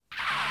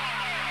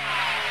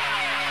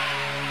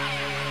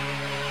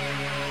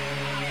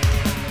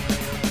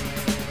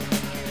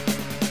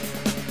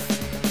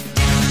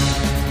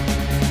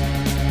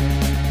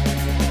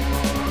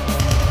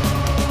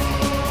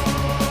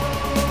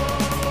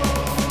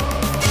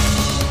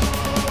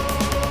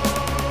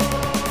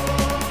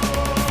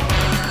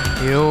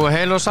Jú,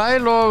 heil og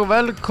sæl og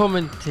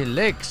velkomin til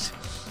leiks.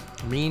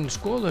 Mín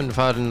skoðun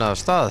farin af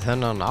stað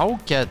þennan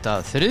ágæta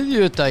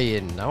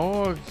þriðjudaginn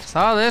og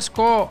það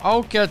sko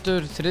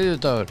ágætur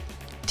þriðjudagur.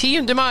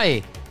 10.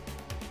 maí.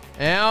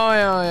 Já,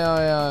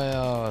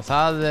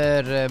 það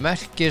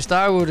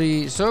merkisdagur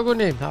í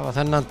sögunni. Það var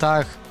þennan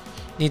dag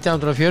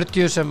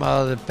 1940 sem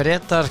að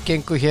Bretar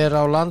gengu hér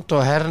á land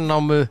og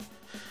hernámu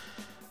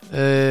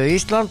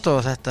Ísland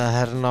og þetta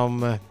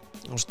hernám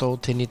stóð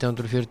til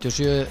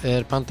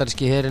 1947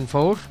 bandaríski herinn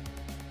fór.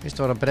 Fyrst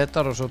var hann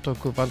Bretar og svo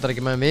tóku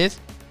Bandaríkjamenn við.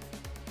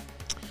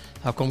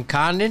 Það kom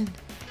kaninn,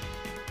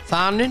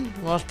 þaninn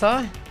og allt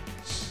það.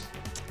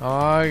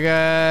 Og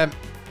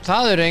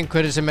það eru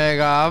einhverjir sem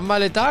eiga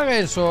afmæli í dag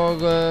eins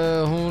og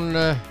hún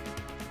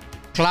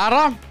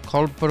Klara,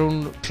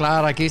 Kolbrún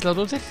Klara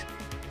Gísladóttir.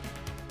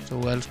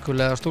 Svo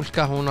elskulega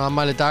stúlka, hún á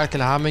afmæli í dag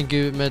til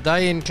hamingju með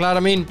daginn,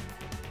 Klara mín.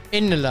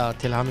 Innilega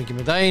til hamingju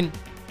með daginn.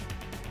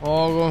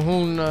 Og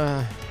hún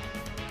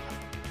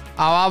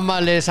á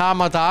afmæli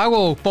sama dag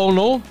og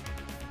Bono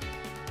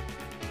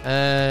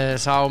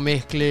sá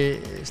mikli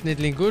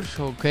snillingur.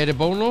 Og hver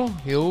Bono?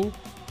 Jú,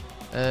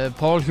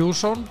 Paul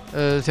Hewson,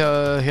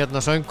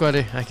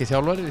 söngvari, ekki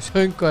þjálfari,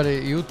 söngvari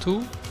U2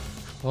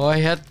 og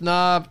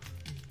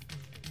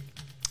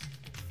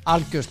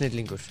algjör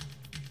snillingur.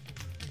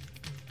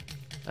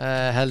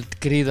 Held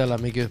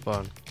gríðarlega mikið upp á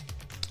hann.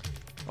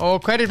 Og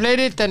hverjir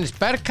fleiri? Dennis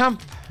Bergkamp,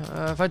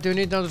 fæddur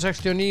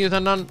 1969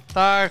 þennan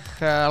dag.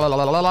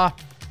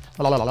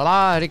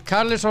 Rick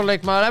Carlisle,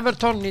 leikmaður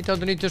Everton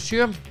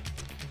 1997.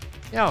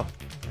 Já,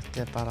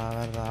 þetta bara að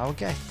verða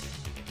ágætt.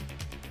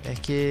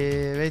 Ekki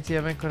veit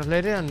ég einhverja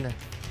fleiri en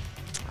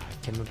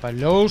kemur bara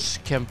ljós,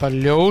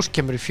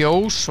 kemur í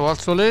fjós og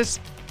allt svoleiðis.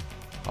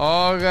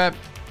 Og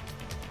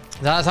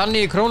það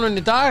þannig í krónunni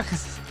í dag.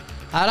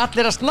 Það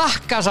allir að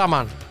snakka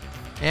saman.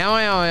 Já,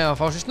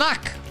 fá sér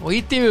snakk og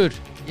íti yfir.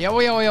 Já,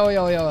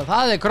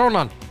 það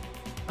krónan.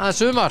 Það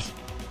sumar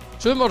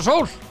og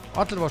sól og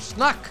allir var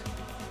snakk.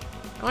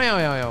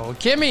 Já, og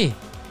Kemi.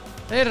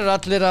 Þeir eru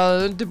allir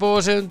að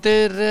undirbúa sig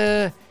undir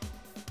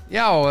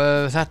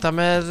þetta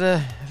með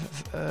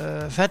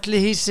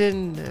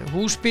fellihísin,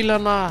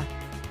 húsbílana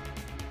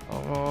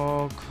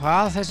og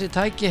hvað þessi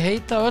tæki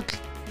heita öll.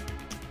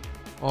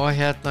 Og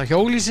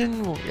hjólísin,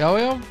 já.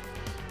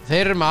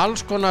 Þeir eru með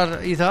alls konar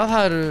í það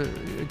eru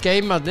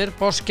geimarnir,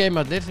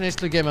 boss-geimarnir,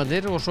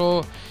 neyslu-geimarnir og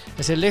svo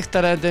þessi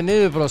lyktaræðandi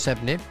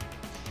niðurbrotsefni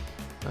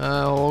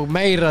og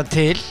meira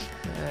til.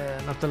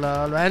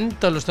 Náttúrulega alveg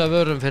endalaust af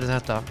vörum fyrir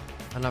þetta.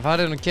 Þannig að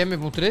farið inn á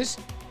kemi.is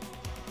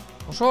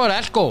og svo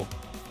Elko.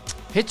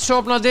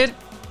 Pizzaofnarnir,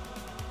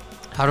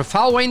 það eru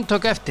fá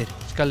eintök eftir,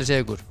 skal ég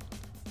segja ykkur.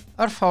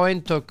 Örfá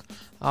eintök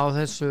á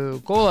þessu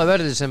góða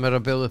verði sem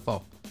að bjóða upp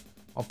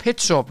á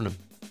pizzaofnum.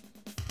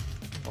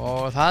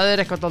 Og það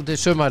eitthvað aldrei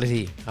sumar í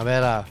því að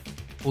vera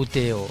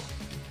úti og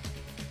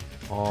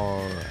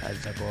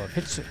elda góða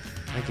pizzu,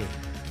 ekki?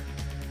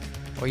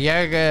 Og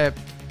ég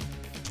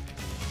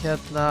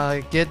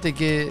get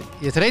ekki,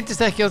 ég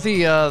þreytist ekki á því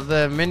að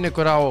minna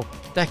ykkur á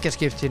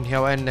dekkjaskiptin hjá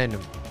N1.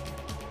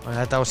 Og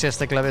þetta á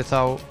sérstaklega við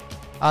þá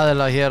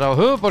aðilega hér á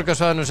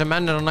höfuðborgarsvæðinu sem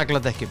enn á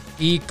nagladekkjum.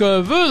 Í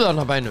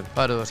Guðanabænum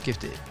farið að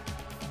skipti.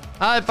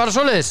 Það bara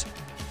svoleiðis.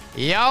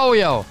 Já.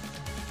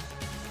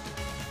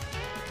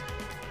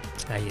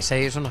 Nei, ég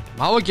segi svona,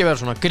 má ekki vera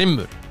svona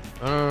grimmur.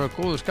 Það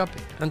góðu skapi.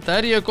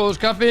 Enda ég góðu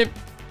skapi.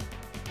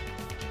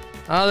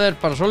 Það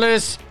bara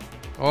svoleiðis.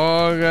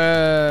 Og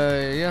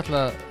ég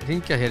ætla að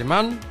hringja hér í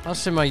mann. Það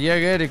sem að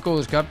ég í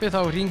góðu skapi,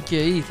 þá hringi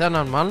ég í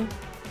þennan mann.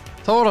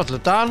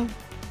 Þórhallur Dan.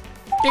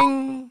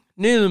 Ding!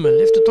 Niður með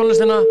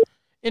lyftutónlistina.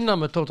 Innan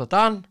með Tóta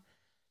Dan.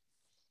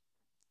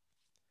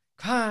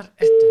 Hvar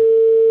ertu?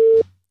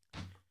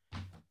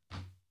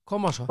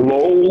 Koma svo.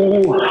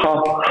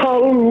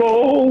 Halló.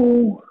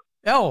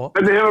 Já.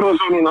 Hvernig hefur það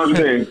svo núna að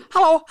segja?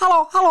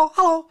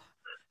 Halló.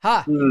 Ha,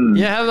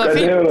 ég hef það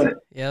fínt.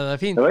 Ég hef það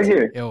fínt. Það ekki?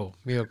 Jó,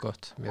 mjög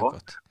gott.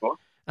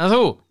 En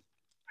þú?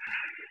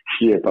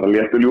 Ég bara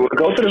léttur ljúgur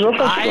kátur eins og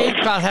alltaf. Æ,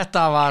 hvað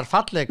þetta var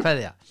falleg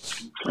kveðja.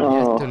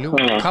 Léttur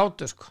ljúgur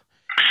kátur, sko.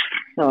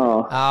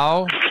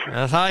 Já,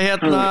 en það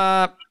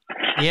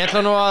ég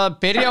ætla nú að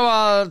byrja á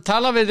að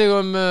tala við þig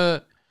um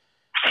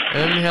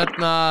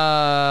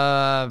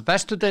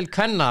bestu deil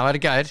kvenna var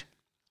í gær.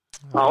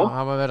 Það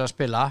var verið að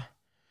spila.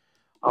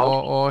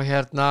 Og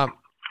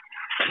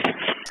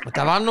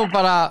þetta var nú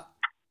bara,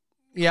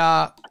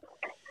 já,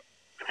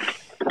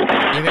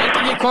 ég veit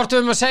ekki hvort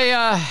við að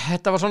segja,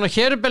 þetta var svona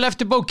hérubil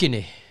eftir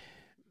bókinni.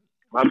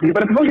 Var þetta ekki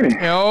bara eftir bókinni?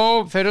 Jó,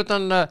 fyrir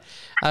utan að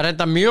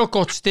reynda mjög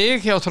gott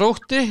stig hjá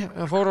Þrótti,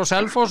 fór á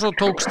Selfoss og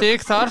tók stig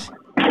þar.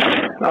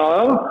 Já.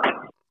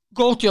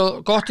 Gott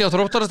hjá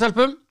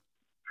Þróttarastelpum.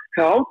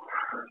 Já.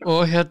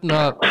 Og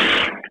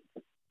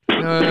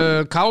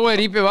KR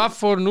IBVF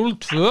fór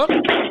 0-2.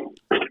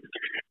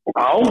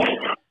 Já.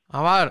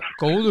 Það var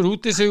góður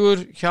útisigur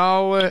hjá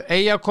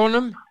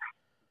Eyjakonum.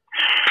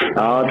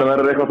 Já, þetta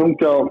verður eitthvað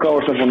þungt á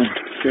KR-stelpunum.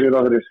 Fyrir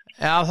það fyrir.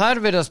 Já, þær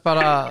virðast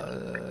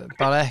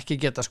bara ekki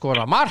geta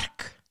skora mark.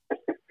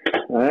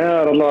 Nei,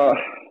 það alltaf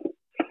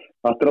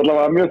þetta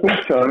allavega mjög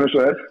þungt hjá þeim eins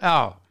og Já.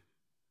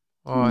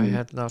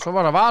 Og svo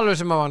var það Valur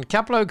sem að vann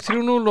Keflavík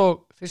 3-0 og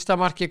fyrsta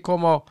marki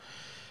kom á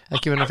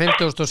ekki verið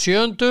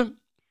 57.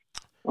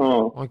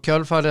 Og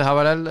kjölfarið það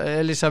var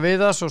Elisa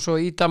Viðas og svo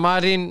Ida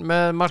Marín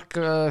með mark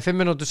 5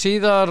 mínútur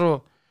síðar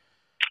og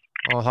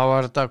þá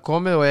var þetta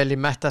komið og Eli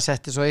Metta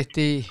setti svo eitt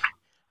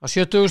á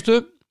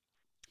 70.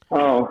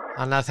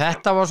 Þannig að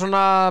þetta var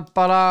svona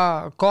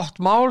bara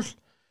gott mál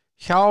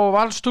hjá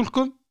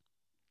Valstúlkum.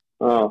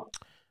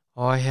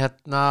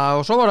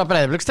 Og svo var það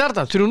Breiðablik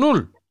Stjarnan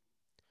 3-0.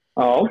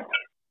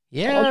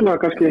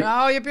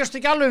 Ég bjóst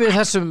ekki alveg við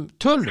þessum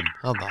tölum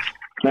þarna.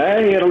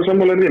 Nei, ég alveg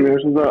sammála því.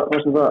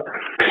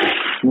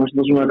 Mér finnst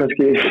það svona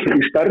kannski í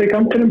stærri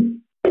kantinum.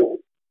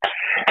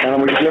 En það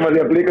má ekki glemma því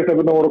að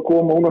Blikastjarnan voru að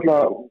koma hún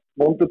alltaf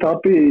vondu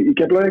tapi í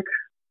Keflavík.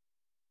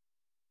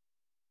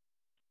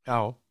 Já,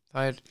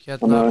 það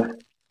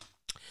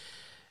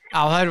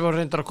þær voru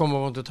reyndar að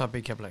koma vondu tapi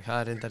í Keflavík.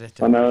 Það reyndar rétt.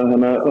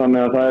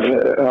 Þannig að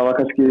það var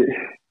kannski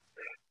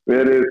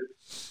verið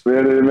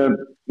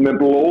með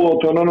blóð á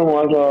tönnunum og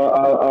að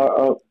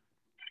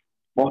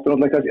máttu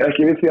náttúrulega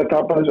ekki við því að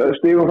tapa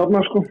stigum þarna,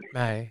 sko.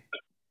 Nei.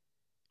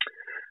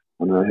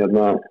 Þannig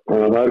að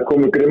það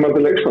komið grimmar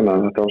til leiks, þannig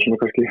að þetta var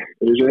svona kannski,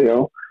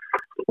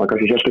 maður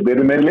kannski hélt að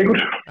byrja meiri leikur.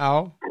 Já.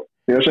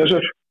 Ég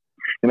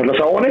náttúrulega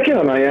sá hann ekki,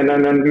 þannig að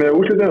en með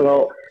úrslitinu þá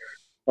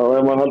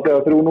ef maður haldið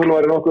að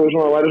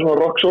 3-0 væri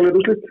svona rock solid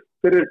úrslit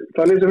fyrir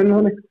það lið sem vinnur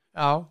þannig.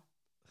 Já,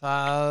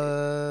 það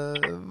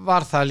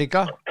var það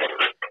líka.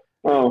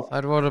 Já.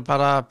 Þær voru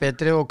bara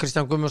betri og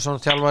Kristján Guðmundsson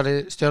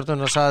þjálfari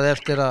Stjörnunnar sagði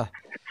eftir að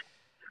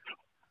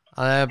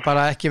það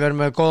bara ekki verið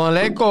með góðan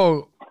leik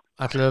og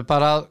ætluðu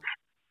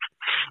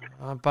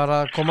bara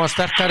koma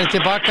sterkari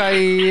tilbaka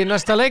í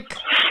næsta leik.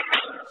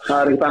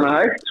 Það ekkert annað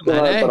hægt, sko.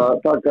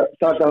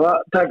 Það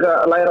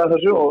bara læra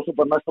þessu og svo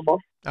bara næsta mál.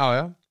 Já.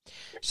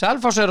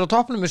 Selfoss á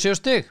toppnum með 7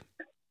 stig.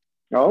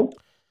 Já.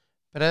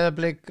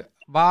 Breiðablik,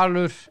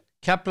 Valur,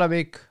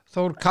 Keflavík,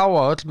 Þór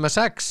Káa öll með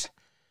 6.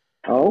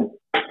 Já.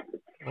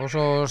 Og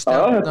svo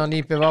Stjarnan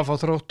IBVF á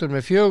Þróttur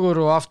með 4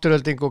 og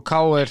Afturhelding og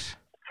KR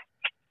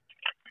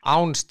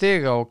án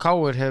stiga og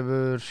KR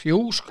hefur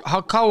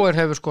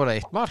skorað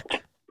 1 mark.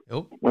 Jú.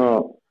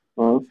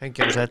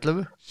 Fengið á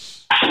 11.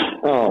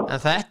 En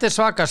þetta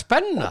svaka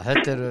spenna.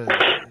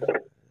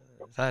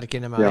 Það ekki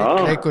nema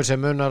leikur sem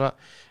munar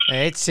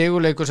eitt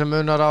sigurleikur sem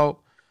munar á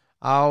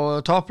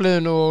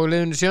toppliðinu og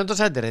liðinu 7.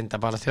 sæti. Reynda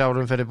bara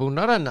 3 fyrir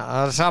búnar en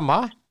það er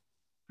sama.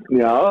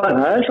 Já,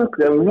 það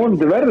sagt,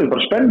 vonandi verður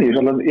bara spenni í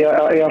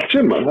allt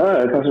sumar. Það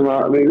er það sem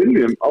við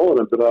viljum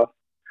áhorfendur að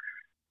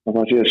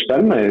það sé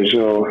spenna í þessu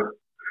og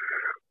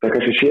það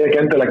kannski sé ekki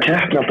endilega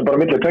keppni alltaf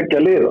bara milli tveggja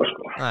liða,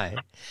 sko. Nei,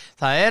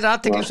 það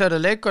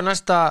athyglisverður leikur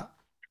næsta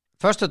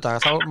föstudag,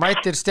 þá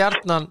mætir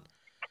Stjarnan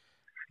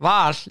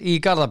Val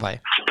í Garðabæ.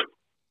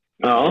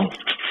 Já.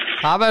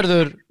 Það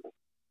verður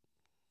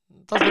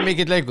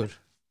mikill leikur.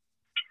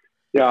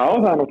 Já,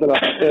 það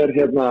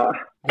náttúrulega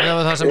Það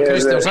var það sem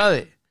Kristján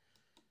sagði.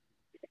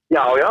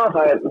 Já,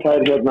 það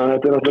þetta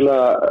náttúrulega,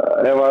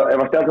 ef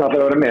að Stjarnan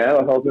ætlar að vera með,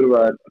 þá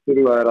þurfa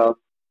þær að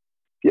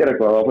gera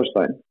eitthvað á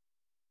föstudaginn.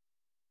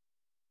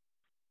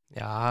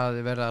 Já,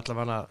 það verður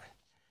allavega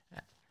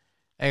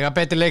eiga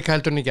betri leik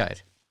heldur en í gær.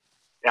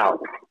 Já,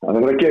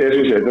 það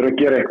verður að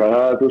gera eitthvað.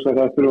 Það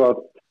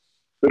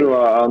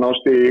þurfa að ná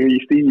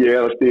stigi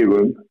eða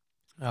stigum.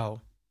 Já.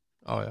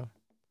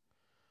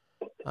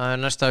 Það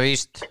næsta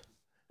víst. Já.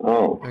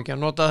 Hefur ekki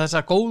að nota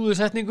þessa góðu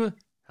setningu?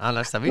 Það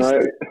næsta víst.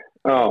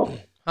 Já.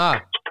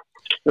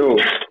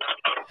 Jú.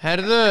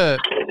 Herðu.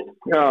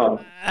 Já.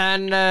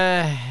 En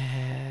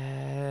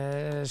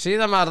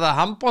síðan var það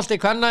handbolti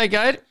kvenna í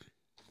gær.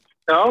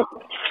 Já.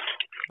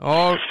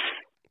 Og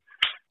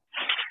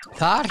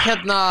þar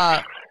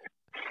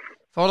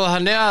fór það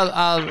þannig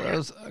að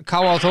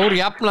K.A. Þór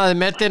jafnaði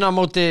metin á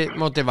móti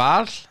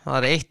Val. Það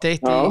er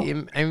 1-1 í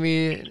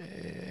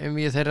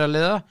einvíi þeirra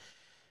liða.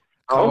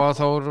 K.A.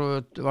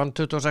 Þór vann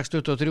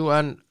 26-23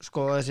 en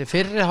sko þessi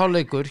fyrri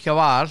hálfleikur hjá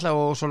Val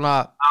og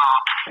svona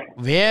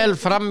vel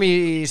fram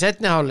í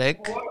seinni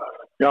hálfleik.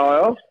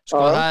 Já.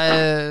 Sko það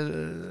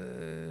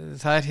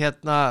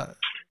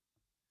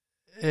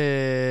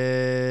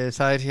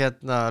er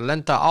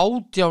lenda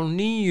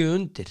 18-9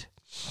 undir.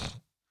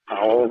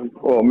 Já,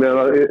 og með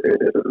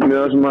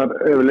það sem maður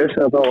hefur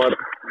lesið að þá var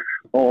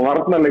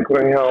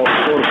varnarleikurinn hjá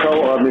Þór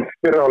Káa í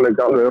fyrrháleik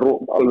alveg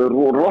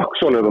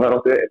rocksolid og það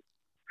átti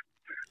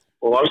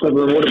og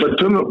allsnæfnum voru bara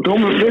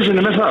tómum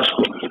vissinni með það,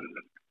 sko.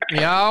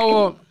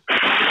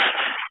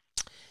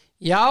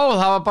 Já,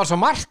 það var bara svo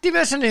margt í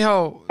vissinni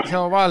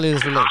hjá Valið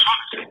þessu leik.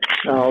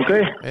 Já, ok.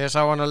 Ég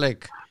sá hana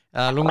leik,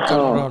 eða lungan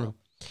úr honum.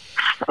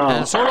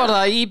 En svo var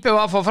það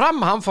IBVF á Fram,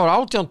 hann fór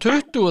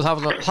 18-20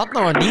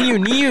 þarna var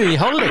 9-9 í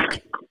hálfleik.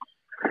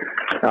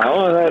 Já,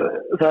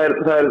 það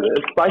er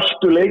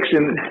bættu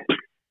leiksinn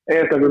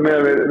með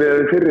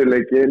fyrri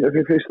leikin,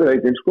 fyrsta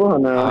leikin, sko.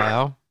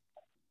 Já.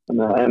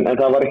 En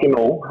það var ekki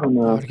nóg. Það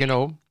var ekki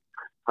nóg.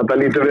 Það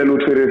lítur vel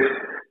út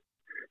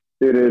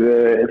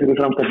fyrir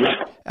framstæðli.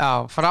 Já,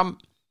 Fram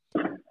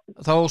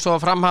þó svo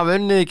fram hafa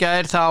unnið í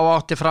gær þá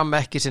átti fram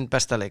ekki sinn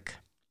besta leik.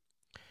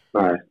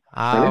 Nei.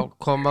 Þá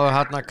komaðu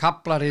hérna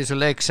kaplar í þessu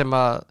leik sem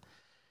að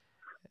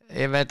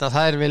ég veit að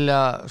þær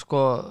vilja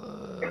sko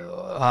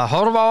að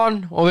horfa á hann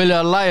og vilja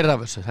læra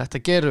af þessu.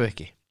 Þetta gerum við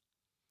ekki.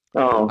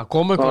 Já. Það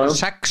komu einhver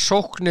 6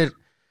 sóknir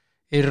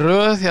í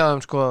röð hjá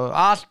þeim sko,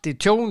 allt í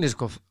tjóni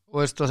sko, og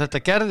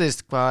þetta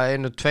gerðist hvað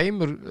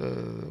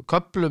 1-2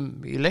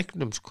 köflum í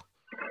leiknum sko.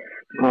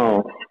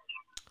 Já.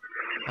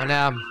 Þannig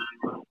að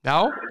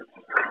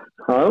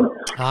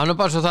það er nú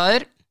bara svo það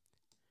er.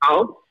 Já.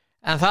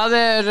 En það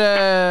er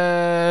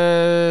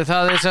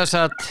sem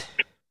sagt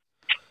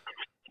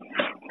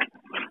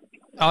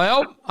já,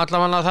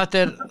 allavega þetta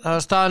er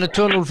staðan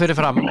 2-0 fyrir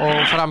Fram og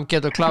Fram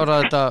getur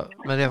klárað þetta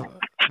með því að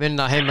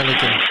vinna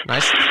heimaleikinn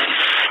næst.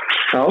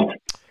 Já.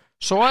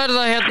 Svo er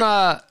það hérna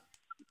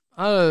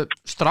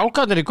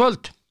strákarnir í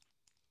kvöld.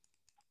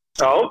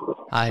 Já.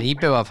 Það er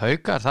IBVF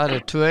Haukar, það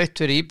er 2-1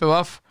 fyrir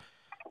IBVF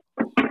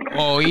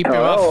og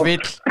IBVF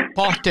vill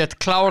pottþétt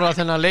klára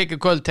þennan leik í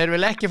kvöld. Þeir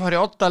vil ekki fara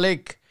í 8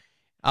 leik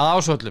að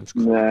ásvöllum sko.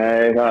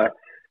 Nei, það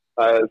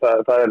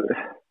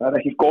er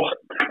ekki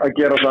gott að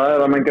gera það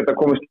eða menn geta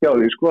komist hjá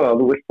því sko, að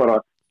þú vilt bara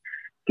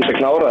geta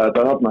klárað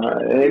þetta þarna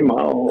heima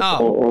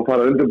og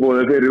fara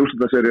undirbúið fyrir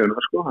úrslitaseríuna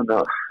sko,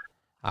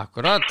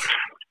 Akkurat.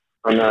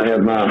 Þannig að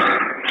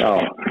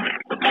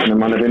þannig að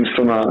manni finnst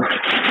svona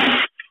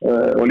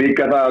og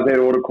líka það að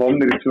þeir voru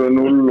komnir í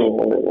 2-0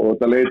 og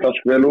það leit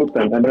allt vel út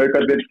en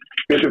Haukarnir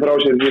spiltu frá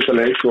sér í fyrsta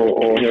leik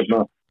og við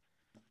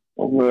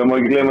má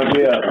ekki gleyma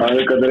því að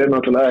Haukarnir er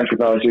náttúrulega ekki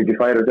það að sé ekki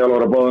færi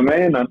þjálfara báðum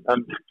megin en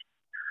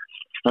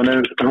hann er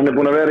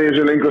búinn að vera í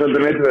þessu lengur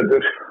heldur en 1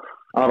 vetur,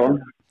 Aron.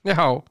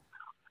 Já.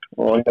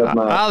 Og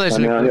aðeins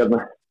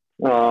lengur.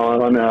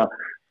 Þannig að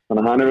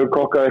hann hefur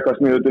kokkað eitthvað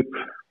smiðut upp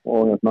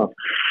og það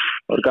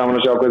er gaman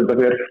að sjá hvað þetta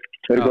fer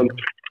í kvöld.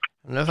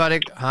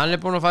 Hann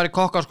er búinn að fara í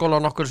kokkaskóla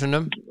á nokkur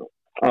sinnum.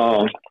 Já.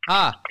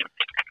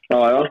 Já.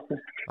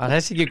 Var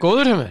þessi ekki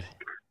góður hjá mér?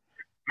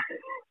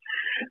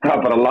 Það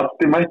er bara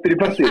Latti mættir í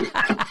partí.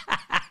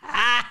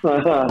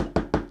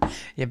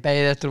 Ég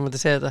beið eftir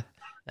að segja þetta.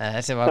 Nei,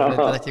 þessi var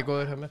ekki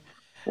góður hjá mér.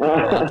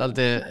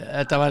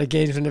 Þetta var ekki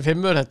einu svona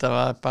 5, þetta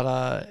var bara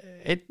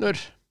 1.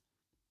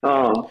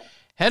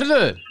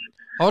 Herðu,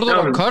 horfðu á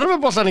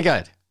körfuboltann í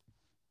gær?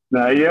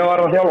 Nei, ég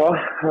var að þjálfa,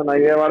 þannig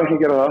að ég var ekki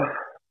að gera það.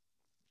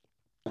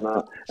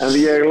 En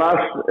ég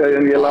las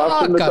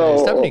þetta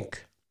stemning.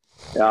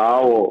 Já,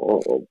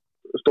 og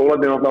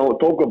stólarnir náttúrulega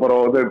tóku bara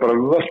og þau bara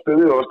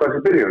völduðu og strax í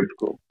byrjun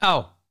sko. Já.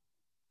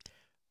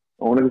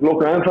 Og hún er ekki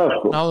lokkað enn það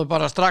sko. Náðu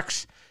bara strax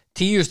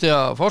 10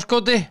 stiga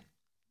forskoti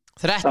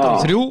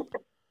 13-3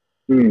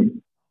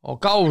 og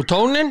gáðu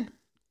tónin.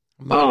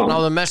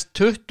 Náðu mest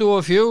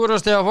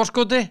 24 stiga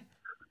forskoti.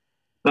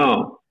 Já.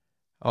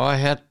 Og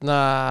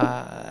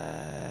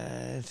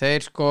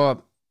þeir sko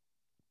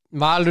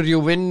Valur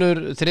vinnur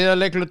 3.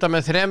 leikluta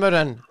með 3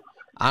 en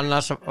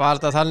annars var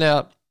þetta þannig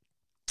að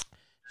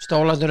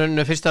Stólarnir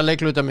unnu 1.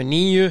 leikluta með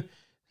 9,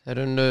 þeir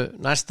unnu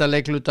næsta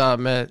leikluta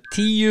með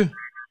 10,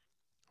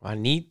 var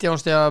 19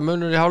 stiga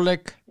munur í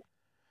hálfleik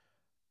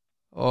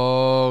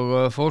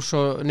og fór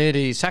svo niður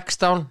í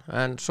 16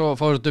 en svo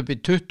fór þetta upp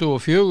í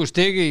 24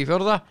 stigi í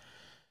 4.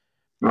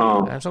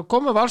 En svo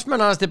komu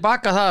Valsmenn aðeins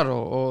tilbaka þar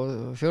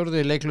og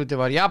 4. leikluti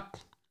var jafn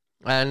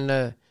en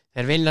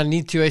þeir vinna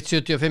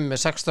 91-75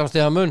 með 16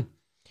 stiga mun.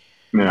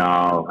 Já,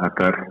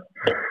 þetta er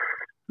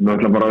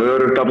náttúrulega bara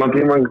örugt allan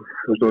tíman.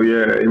 Þú veist, og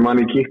ég man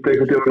ég kíkti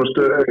einhvern tímann á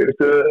stöðu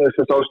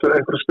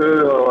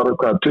og það var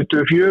hvað,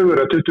 24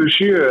 eða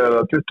 27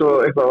 eða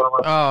 20 eitthvað.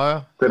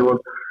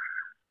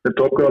 Þeir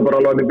tóku það bara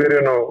alveg í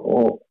byrjun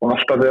og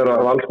alltaf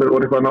þegar Valsmenn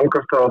voru eitthvað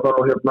nálgast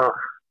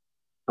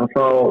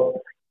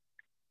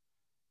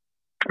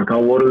þá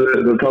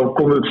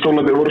voru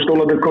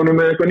stólarnir konum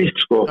með eitthvað nýtt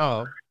sko.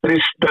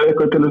 Trist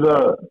eitthvað til þess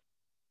að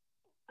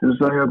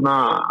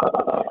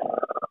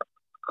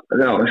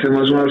sem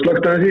var svona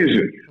slögt aðeins í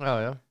þessu.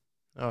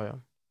 Já.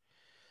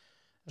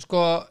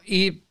 Sko,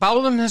 í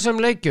báðum þessum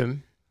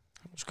leikjum,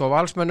 sko,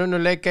 Valsmenn unnu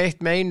leika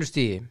 1 með 1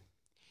 stigi.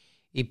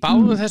 Í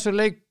báðum þessum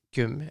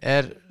leikjum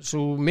er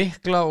svo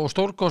mikla og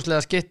stórkostlega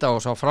skitta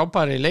og sá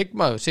frábæri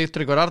leikmaður,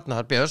 Sigtryggur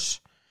Arnar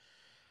Björns,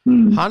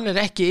 hann er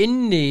ekki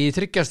inni í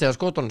 3 stiga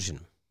skotunum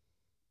sínum.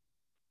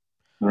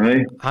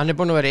 Nei. Hann er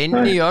búinn að vera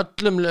inni í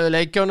öllum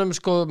leikjunum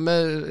sko,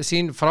 með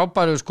sín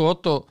frábæru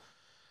skot og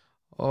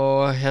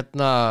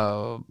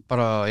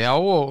bara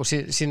og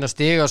sína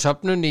stiga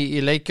söfnun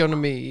í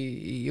leikjunum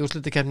í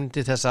úrslitakeppninni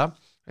til þessa.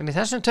 En í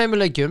þessum 2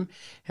 leikjum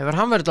hefur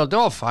hann verið aldrei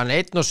off. Hann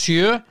er 1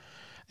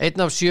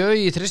 af 7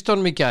 í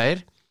þristunum í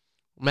gær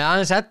með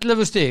aðeins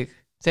 11 stig.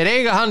 Þeir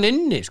eiga hann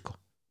inni sko.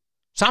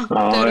 Samt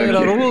eru þeir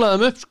að rúlla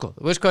þeim upp sko.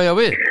 Þú veist hvað ég á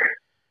við?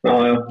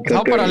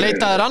 Þá bara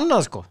leita þeir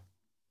annað sko.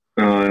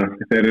 Já,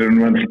 þeir eru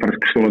nú ennþá bara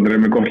stólarnir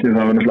með gott lið,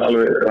 það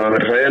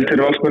verður ræðilt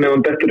fyrir Valsmenn ef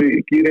hann dettur í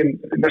gírinn í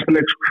næsta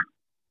leik sko.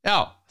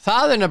 Já,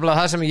 það er nefnilega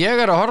það sem ég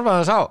er að horfa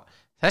þess á.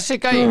 Þessi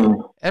gæi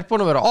er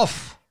búinn að vera off.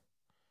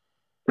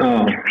 Já.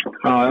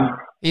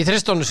 Í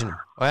þristunum sinum.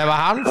 Og ef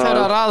hann fer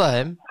að raða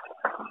þeim,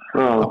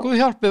 þá Guð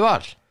hjálpi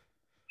Val.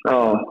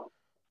 Já,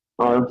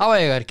 þá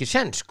eiga ekki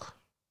sens sko.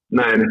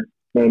 Nei.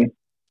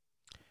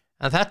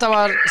 En þetta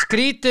var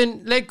skrítin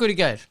leikur í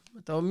gær.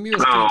 Þetta var mjög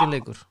skrítin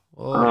leikur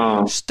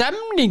og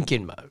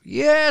stemningin maður,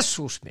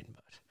 Jesús minn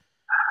maður.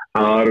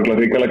 Það var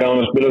ríkala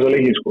gaman að spila þessa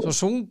leiki sko. Svo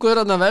sungur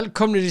þarna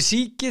velkomnir í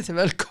síkið.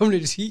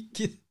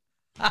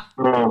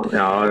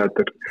 Já,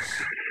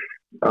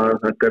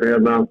 þetta er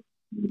hérna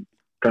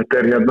það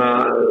er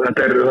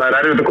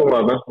erfitt að koma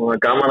þarna og það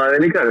er gaman að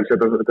þið líka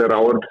þetta er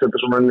áhverjum að setja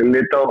svona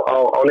lit á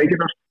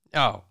leikina.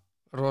 Já,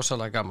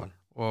 rosalega gaman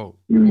og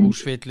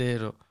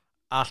úsvillir og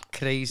allt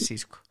crazy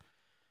sko.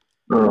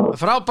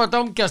 Frábært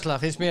ámgæsla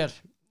finnst mér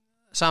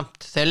samt,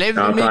 þeir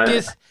leifðu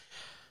mikið.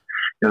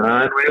 Já, það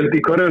er vel í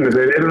körfunni,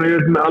 þeir eru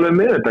alveg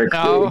með þetta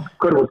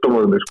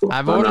körfundómaðum sko.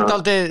 Það voru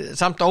dálítið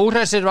samt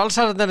óhressir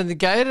valsararnir en í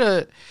gær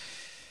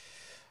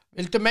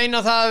vildu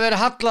meina það að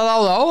vera hallað á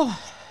þá.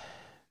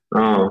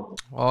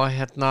 Og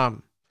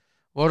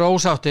voru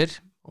ósáttir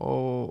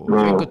og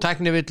fengu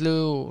tæknivillu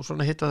og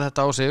svona hitta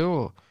þetta á sig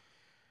og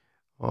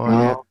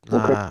okay.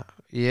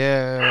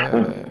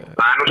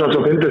 Það er nú samt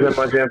svo fyndið þegar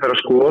maður síðan fer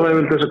að skoða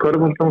yfir þessa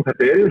körfundóm,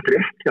 þetta er yfir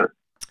rétt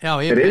Já,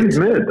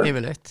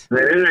 yfirleitt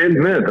þeir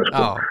eru með þetta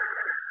sko.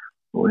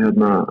 Og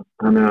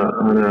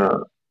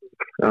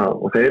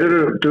og þeir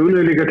eru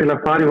duglegir líka til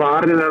að fara í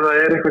varið ef það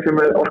er eitthvað sem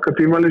er orka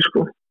tímali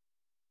sko.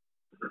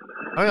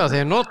 Já,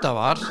 þeir nota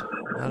var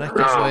það er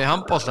ekki svo í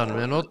handboltanum,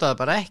 þeir nota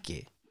það bara ekki.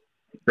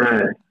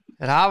 Nei.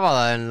 Þeir hafa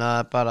það en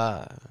bara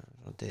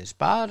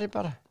spari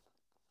bara.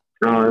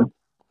 Já,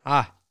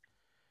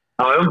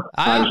 það er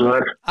svo það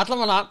er.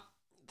 Allavega,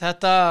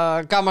 þetta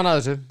gaman að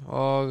þessu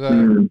og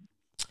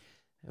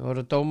við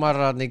voru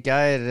dómarar í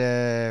gær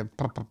ég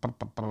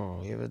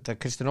veit að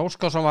Kristinn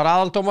Óskarsson var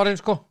aðaldómarinn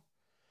sko.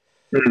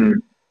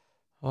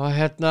 Og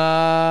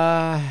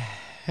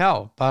já,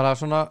 bara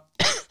svona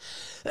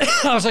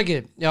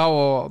afsakið, já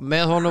og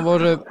með honum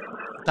voru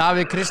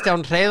Davíð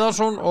Kristján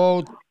Hreiðarsson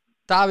og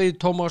Davíð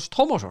Tómas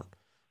Tómasson.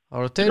 Það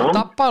voru til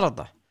dabbar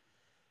þetta.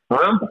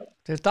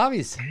 Til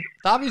Davíð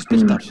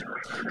spiltar.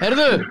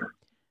 Heyrðu,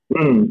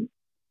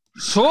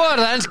 svo er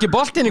það enski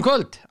boltinn í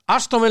kvöld.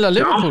 Aston Villa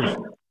Liverpool.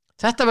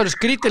 Þetta verður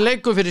skrítið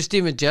leikur fyrir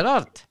Steven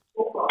Gerrard.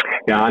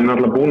 Já, hann er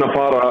alltaf búinn að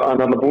fara, hann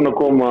er alltaf búinn að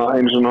koma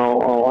einu svona á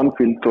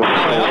Anfield og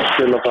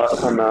spila það,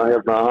 þannig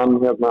að hann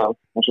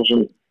svo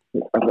sem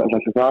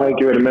það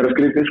ekki verið meira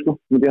skrítið sko,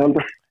 myndi ég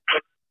halda.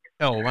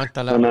 Já,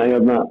 væntanlega.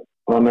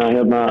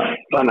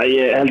 Þannig að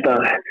ég held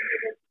að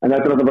en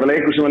þetta er alltaf bara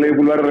leikur sem að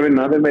Liverpool verður að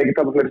vinna, þeir með ekki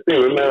tapa fleiri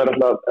stigum eða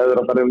þeir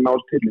alltaf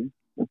nást til.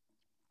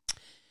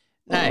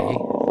 Nei.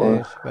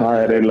 Það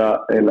er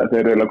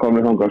eiginlega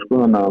komið þangað sko,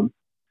 þannig að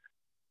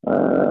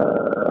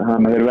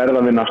þeir verða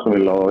að vinna Aston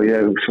Villa og ég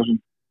svo sem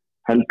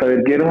held að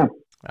þeir gera það.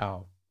 Já.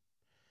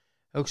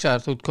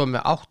 Hugsaður, þú ert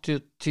komið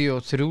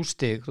 83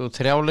 stig, þú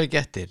 3 leik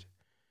eftir.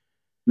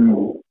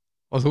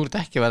 Og þú ert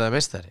ekki verið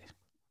meistari.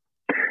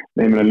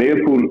 Nei, ég meina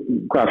Liverpool,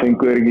 hvað,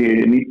 fengur ekki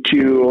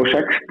 90 og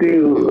 60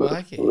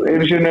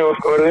 einu sinni og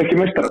verður ekki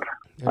meistarar.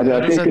 Það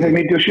er ekki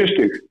 97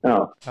 stig. Já.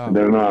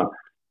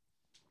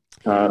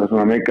 Það er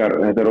svona meikar,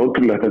 þetta er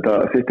ótrúlegt þetta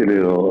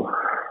sittilið og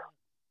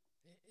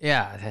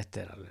Já, þetta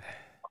er alveg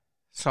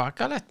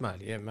svakalegt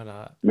maður, ég meina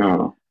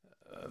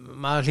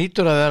maður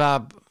hlýtur að vera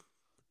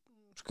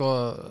sko,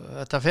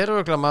 þetta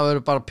fyrirvögla maður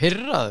verður bara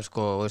pirraður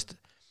sko, veist,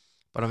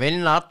 bara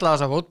vinna alla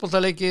þessa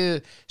fótboltaleiki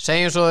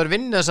segjum svo þeir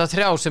vinna þessa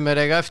 3 sem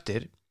eiga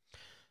eftir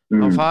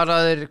þá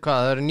fara þeir, hvað,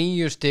 það eru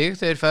 9 stig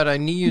þeir fara í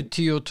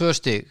 92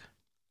 stig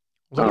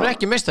og þú er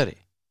ekki meistari.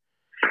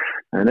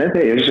 Nei,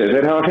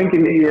 þeir hafa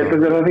fengið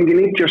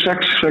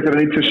 96 frekar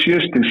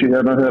 97 stig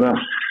síðan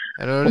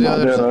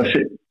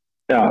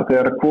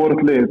þegar hvort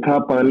lið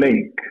tapaði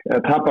leik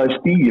eða tapaði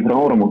stigi frá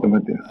áramótum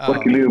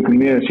hvorki Liverpool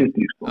niður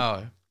City sko.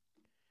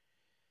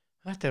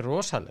 Þetta er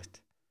rosalegt.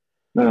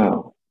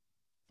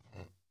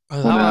 Það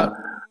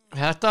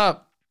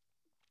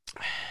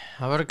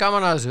verður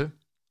gaman að þessu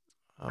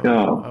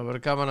það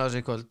verður gaman að þessu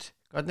í kvöld.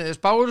 Hvernig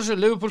spáir þessu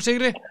Liverpool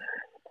sigri?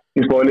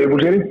 Ég spáði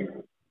Liverpool sigri.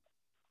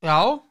 Já.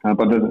 Það er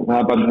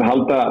bara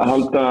að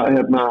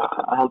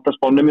halda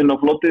spáni minn á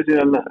flotti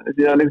síðan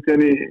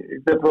einhvern í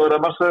februar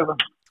að massa þetta.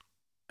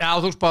 Já,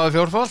 þú spáði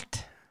 4-fold.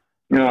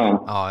 Já.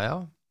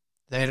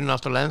 Þeir eru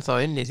náttúrulega ennþá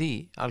inn í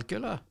því,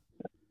 algjörlega.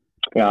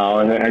 Já,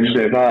 eins og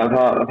segi,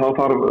 þá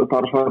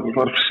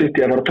þarf City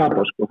að fara að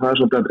tapa, sko. Það er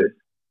svo bedrið.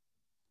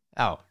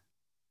 Já.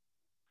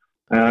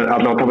 Allavega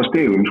að tapa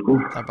stigum, sko.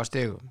 Tapa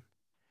stigum.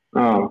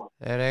 Já.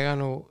 Þeir eiga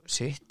nú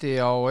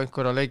City á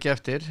einhverja leiki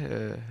eftir,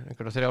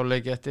 einhverja 3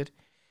 leiki eftir.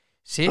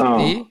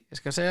 City, ég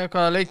skal segja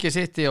hvaða leiki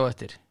City á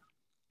eftir.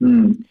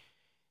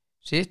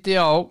 City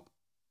á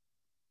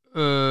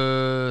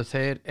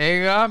þeir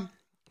eiga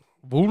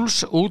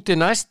Wolves úti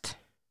næst.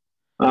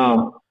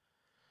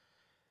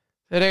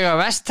 Þeir eiga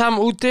West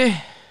Ham úti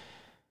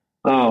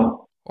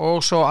og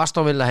svo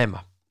Aston Villa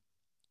heima.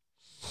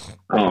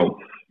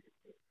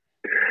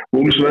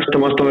 Wolves, West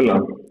Ham, Aston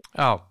Villa.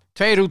 Já,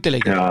 2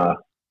 útileikir.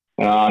 Já,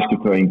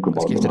 skiptir það engum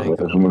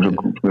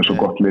það er svo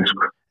gott lið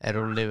sko.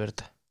 Rúllifur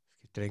þetta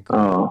skiptir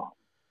engum.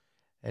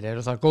 Þeir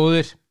eru það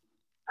góðir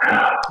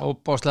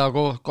óbáslega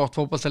gott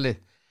fótboltalið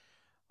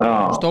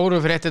Stóru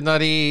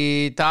fréttirnar í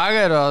dag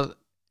eru að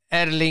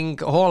Erling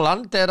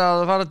Haaland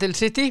að fara til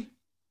City.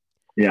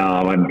 Já,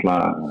 það var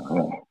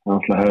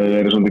náttúrulega hefði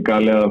verið svolítið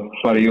galið að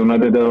fara í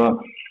United eða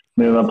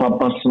með að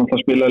pappans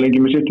náttúrulega spila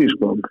lengi með City,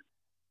 sko.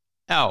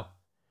 Já,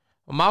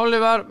 og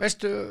málið var,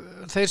 veistu,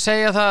 þeir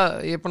segja það,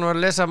 ég er búin að vera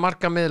að lesa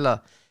marga miðla,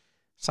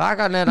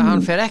 sagan að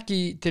hann fer ekki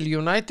til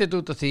United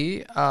út af því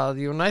að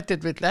United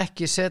vill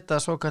ekki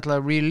setja svo kallar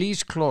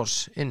release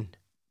clause inn.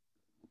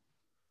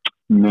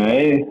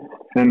 Nei,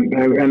 en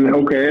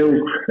ok,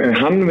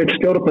 hann vill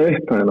stjórna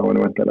upp það á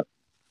henni vantilega.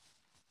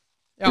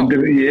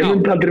 Ég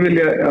myndi aldrei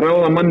vilja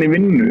ráða manni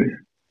vinnu.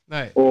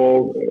 Nei.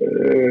 Og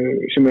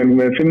sem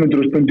með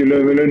 500 pund í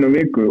laun á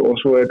viku og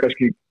svo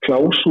kannski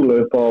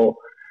klásúla upp á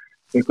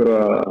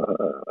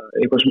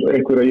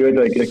einhverja, ég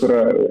veit ekki,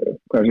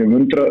 hvað sé,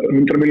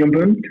 100 miljón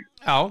pund.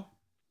 Já.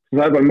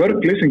 Það bara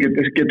mörg lið sem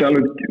geta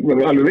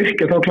alveg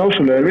virkað þá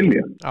klásúla eða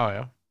vilja.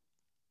 Já.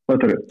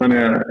 Þannig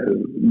að,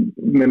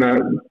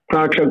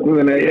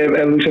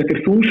 ef þú settir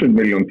 1000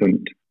 miljón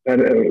pund,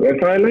 er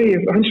það í lagi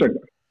hans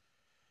vegna?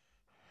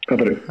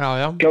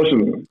 Já.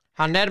 Klásúla.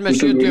 Hann með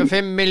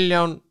 75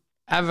 miljón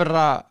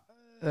evra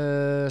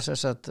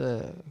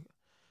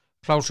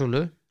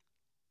klásúlu.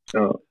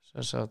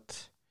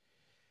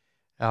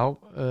 Já.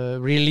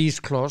 Release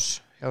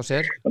clause hjá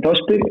sér. Þá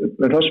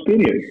spyr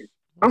ég,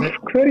 af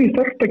hverju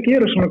þarf að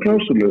gera svona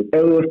klásúlu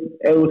ef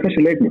þú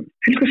þessi leikmann?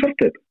 Til hvað þarf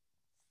þetta?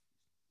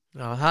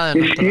 Já, það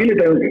ég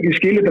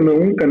skil þetta með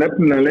unga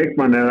nefnilega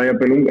leikmann eða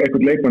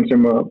eitthvað leikmann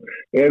sem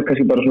er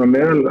kannski bara svona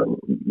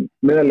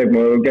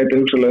meðalleikmann og gæti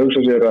hugsa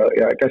sér að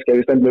kannski ef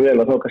ég stend mig vel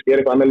að þá kannski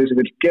eitthvað annað lið sem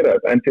vil gera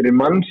þetta, en fyrir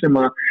mann sem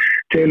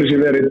telur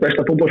sér verið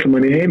besta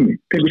fótboltamann í heimi,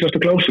 til hvað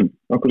stærsta klásum,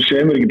 okkur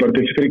semur ekki bara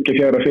til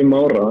 3-4-5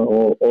 ára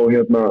og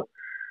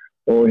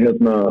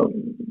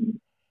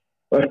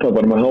er það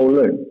bara með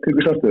hálaun, til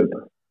hvað stærsta þetta?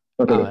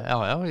 Já,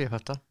 ég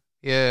fætta.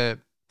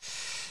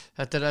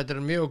 Þetta er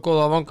mjög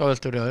góða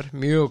vangaveltur hjá þér,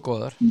 mjög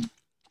góðar.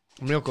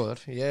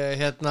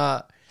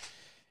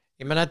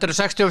 Ég menn þetta eru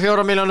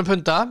 64 milljónir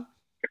punda.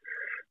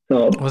 Já.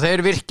 Og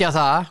þeir virkja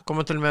það,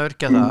 koma til með að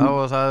virkja það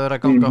og það er verið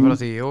að ganga frá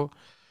því og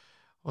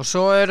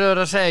svo eru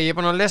þeir að segja, ég er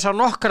búin að lesa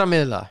nokkra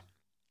miðla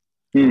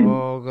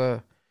og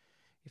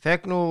ég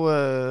fekk nú á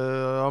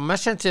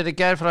Messenger í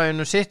gær frá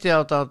einu City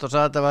átátt og hann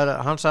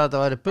sagði að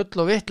þetta væri bull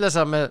og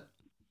vitleysa með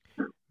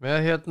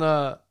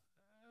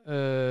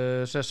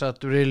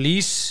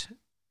release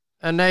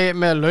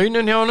með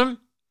launin hjá honum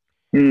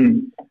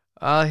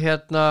að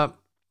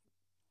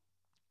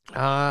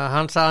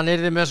hann sagði hann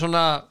yrði með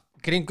svona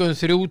kringum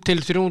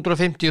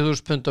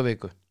 300-350.000 pund á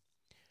viku.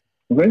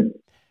 Ok.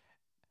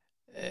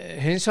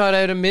 Hins vegar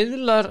eru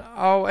miðlar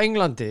á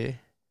Englandi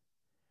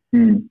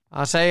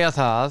að segja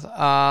það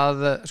að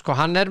sko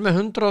hann með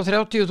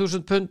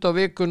 130.000 pund á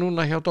viku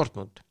núna hjá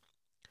Dortmund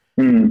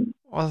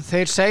og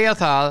þeir segja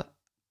það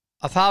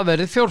að það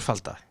verið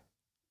fjórfaldað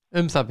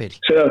það bil.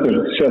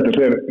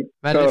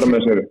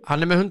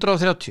 Hann með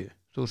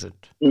 130.000.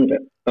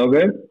 Ok.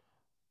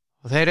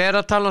 Og þeir eru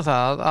að tala um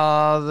það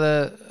að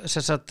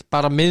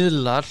bara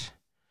miðlar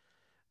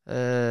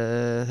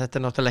þetta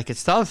er náttúrulega ekkert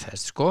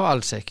staðfest sko,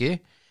 alls ekki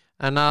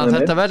en að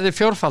þetta verði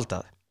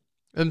fjórfaldað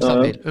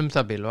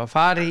það bil og að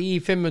fari í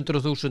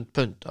 500.000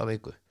 pund á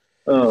viku.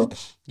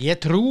 Ég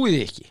trúi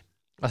því ekki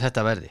að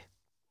þetta verði.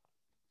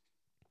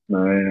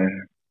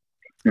 Nei.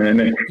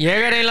 Ég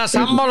er eiginlega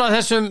sammála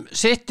þessum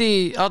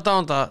City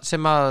aðdáanda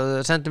sem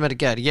að sendi mér í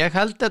gær. Ég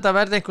held þetta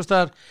verði einhvers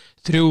staðar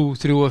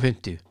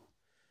 3-3.50.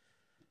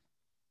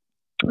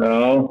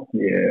 Já,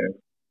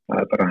 það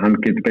er bara hann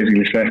getur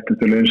basically sleppt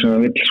þetta laun sem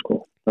hann vill sko,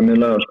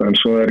 þannig laga sko, en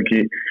svo er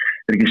ekki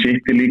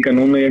City líka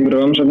núna í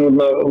einhverju ansögn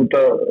út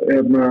af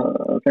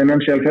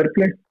financial fair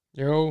play.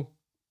 Jú.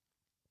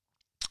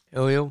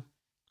 Já,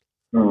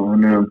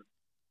 þannig að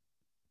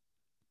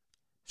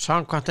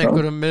samkvæmt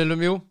einhverjum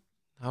miðlum, jú.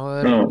 Þá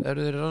eru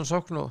þeir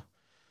rannsókn og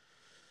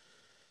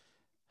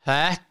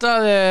þetta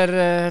er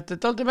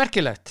dálítið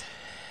merkilegt.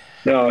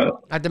 Já.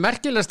 Þetta er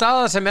merkileg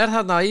staða sem er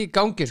þarna í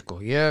gangi sko.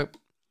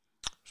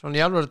 Svona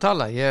í alvöru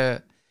tala,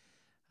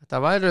 þetta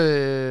væru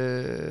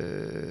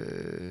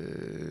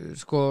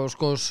sko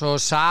svo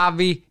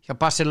Xavi hjá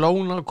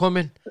Barcelona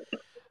komin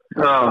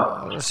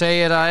og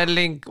segir að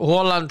Erling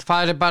Haaland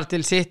færi bara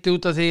til City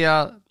út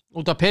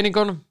af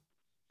peningunum.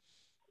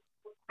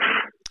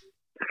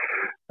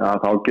 Já,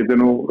 þá getur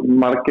nú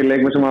margir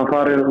leikmenn sem hafa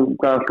farið,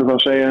 hvað ættu þá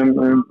að segja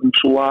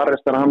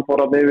Suárez þegar hann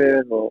fór að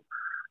yfir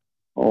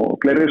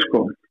og fleiri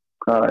sko.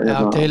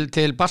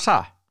 Til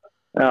Barca?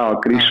 Já,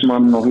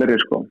 Griezmann og fleiri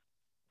sko.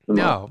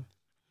 Já,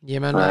 ég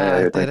menna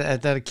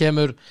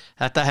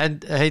þetta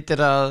heitir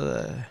að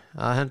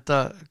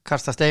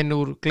kasta stein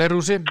úr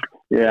glerhúsi.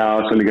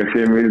 Já, svo líka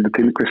sem við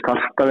til hvers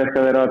alltaf ekki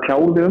að vera að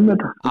tjáði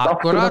þetta.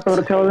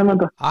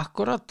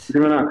 Akkurat.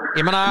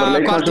 Ég meina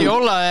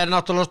Guardiola er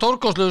náttúrulega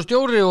stórkostlegur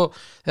stjóri og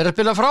þeir að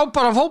spila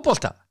frábæran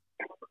fótbolta.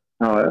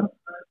 Já.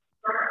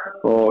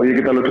 Og ég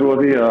get alveg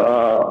trúa því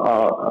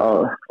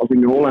að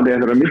Hollandi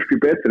er miklu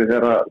betri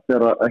þegar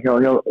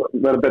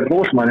verður betri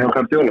hósmann hjá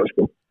Guardiola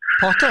sko.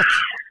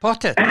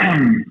 Pottet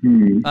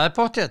það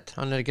pottet,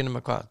 hann ekki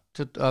nema hvað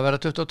að vera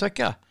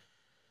 22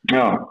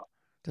 Já,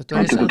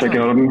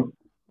 22 ára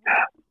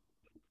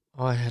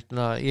og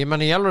ég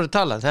meni í alvöru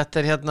tala þetta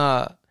er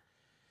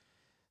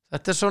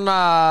svona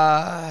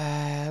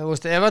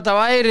ef þetta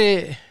væri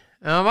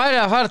ef hann væri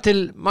að fara til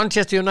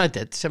Manchester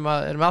United sem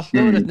er með allt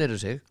öðruðt niður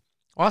sig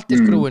og allt í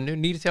skrúinu,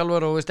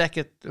 nýrþjálfur og veist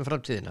ekkert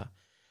framtíðina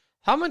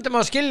þá myndi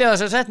maður skilja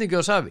þessa setningu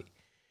og Savi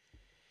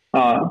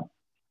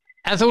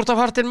en þú ert að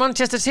fara til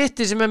Manchester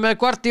City sem er með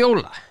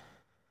Guardiola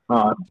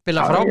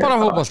spila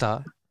frábæra fótbolta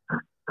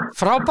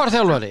frábær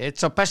þjálfari, eitt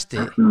sá besti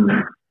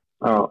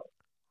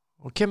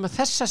og kemur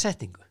þessa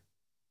setningu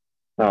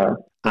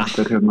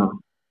þetta er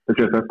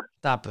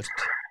daburt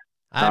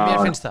mér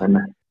finnst það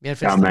mér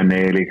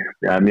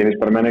finnst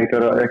bara menn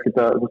ekkert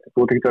að þú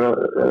ert ekkert að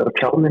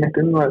tjáði neitt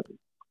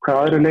hvað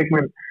aðri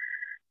leikmenn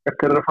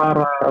eftir að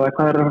fara eða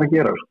hvað að fara að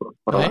gera sko.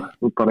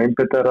 Þú bara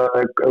einbyttir að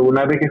þú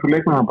nefnir ekki eitthvað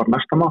leikmenn, það er bara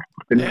næsta mál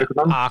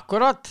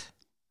Akkurat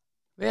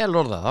vel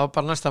orðað, það var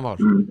bara næsta mál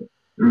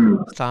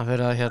staðan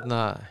fyrir að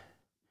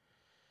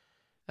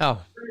já,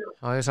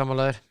 þá ég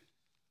sammálaðir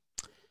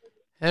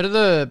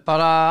Heyrðu,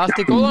 bara allt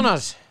í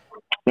góðunars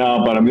Já,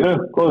 bara mjög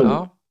góður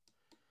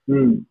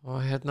og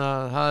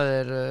það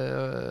er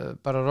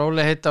bara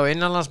róleg hitt á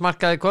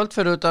innanlandsmarkaði kvöld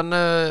fyrir utan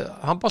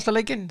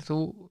handboltaleikinn þú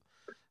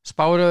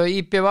spáru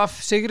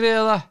IBVF sigri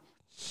eða?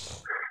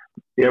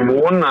 Ég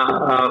vona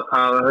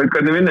að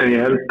Haukarnir vinna ég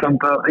held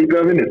samt að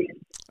IBVF vinni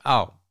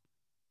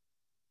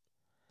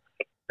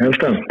Ég held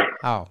það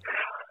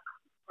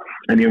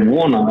en ég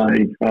vona að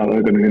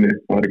Haukarnir vinni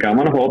það var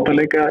gaman að fá 8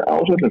 leika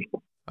ásvöldum sko.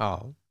 Já,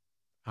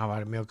 það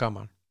var mjög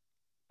gaman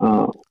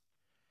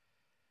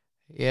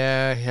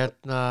Ég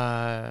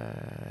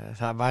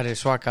það væri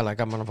svakalega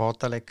gaman að fá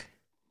 8 leik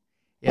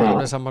ég er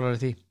alveg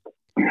sammálaður því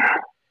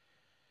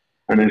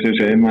en eins og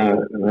segir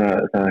maður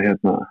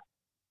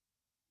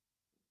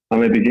það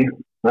veit ekki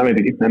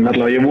en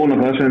allavega ég vona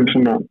það sem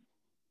svona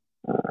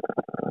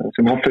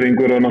sem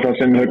hafðuringur og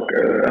náttúrulega sem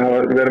hafa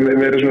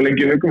verið svona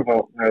lengi í Haukum þá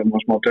hefur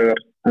maður smá taugar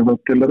en það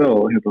til þetta og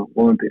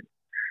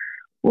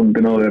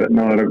vonandi náður að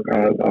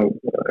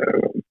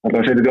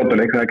setja í 8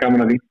 leik það er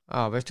gaman að því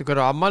veistu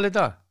hver á afmæli í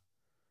dag?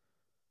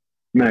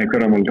 Nei,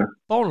 hver afmæli í dag?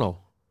 Bono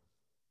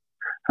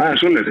Það er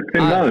svolítið,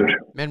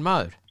 minn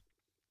maður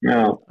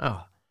Já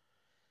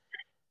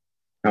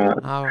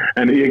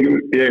en ég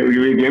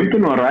glemdi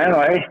nú að ræða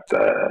eitt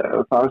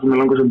það sem ég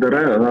langar sem að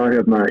ræða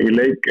það var í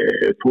leik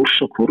Þórs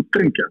og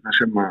Kortringja þar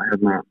sem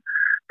að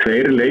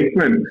 2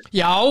 leikmenn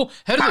Já,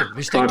 herðu,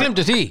 við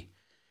glemdu því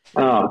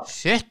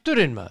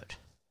Setturinn maður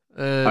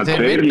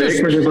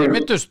þeir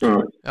mittust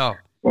og það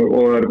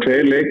eru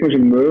 2 leikmenn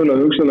sem mögulega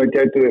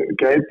hugsalega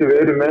gæti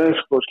verið með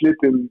sko,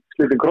 slitinn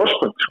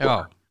crossband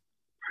sko.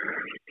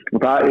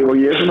 og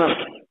ég svona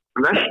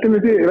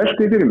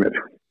velti fyrir mér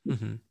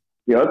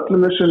í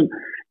öllum þessum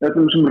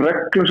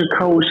reglum sem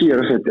KSÍ er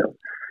að setja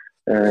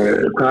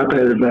hvað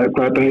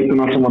þetta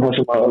heitum allt saman það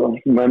sem að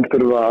menn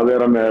þurfa að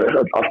vera með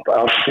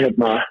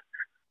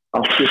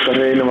allt fyrst að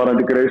reyna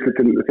varandi greiðslu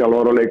til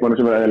þjálfara og leikmanna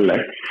sem er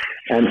eðlilegt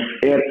en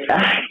er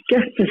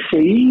ekkert sem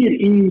segir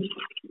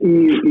í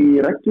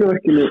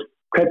regluverkinu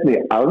hvernig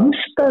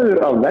aðstæður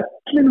á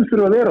vellinum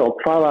þurfa að vera og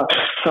hvaða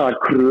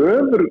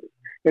kröfur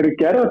eru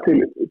gerða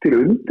til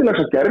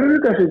undirlags að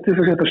gerða til þess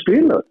að setja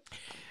spila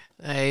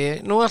Nei,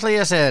 nú ætla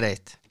ég að segja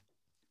reitt.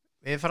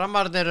 Við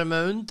framarnir erum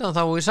með undan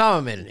þá í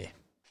samamilni.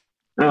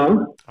 Já.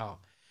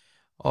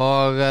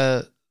 Og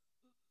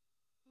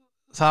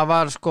það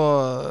var sko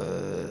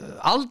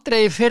aldrei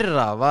í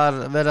fyrra var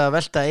verið að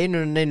velta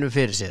einu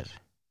fyrir sér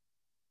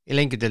í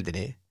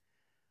lengjudeildinni.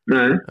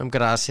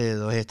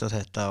 Grasið og hitt og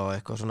þetta og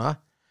eitthvað svona.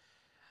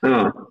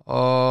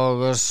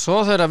 Og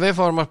svo þegar við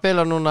fórum að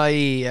spila núna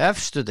í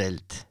efstu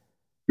deild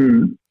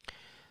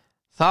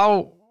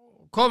þá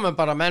komum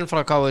bara menn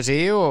frá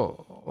KSÍ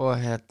og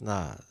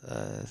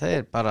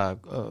þeir bara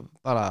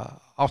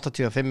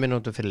 85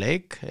 mínútur fyrir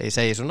leik, ég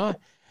segi svona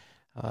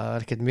það er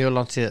ekkert mjög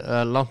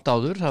langt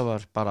áður, það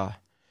var bara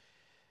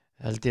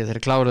held ég þeir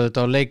kláruðu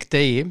þetta á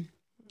leikdegi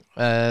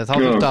þá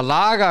þurfti að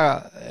laga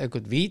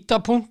einhvern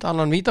vítapunkt,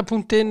 annan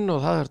vítapunktinn og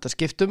það þurfti að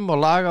skipta og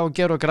laga og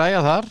gera og græja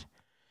þar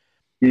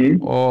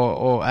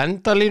og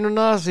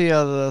endalínuna því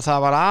að það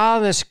var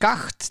aðeins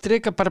skakt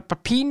strika bara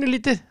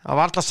pínulítið, það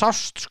var alltaf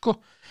sást sko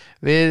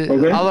við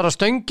aðra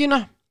stöngina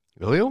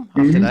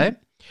allt í lagi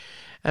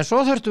en svo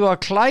þurftum við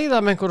að klæða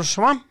með einhverju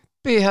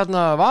svampi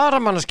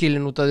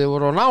varamannaskilin út að þið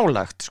voru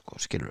nálagt sko,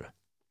 skilur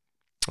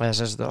við eða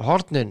sérst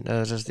hornin,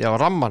 eða sérst, já,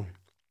 ramman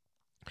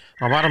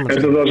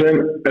Ertu það að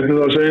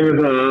segja mér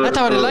það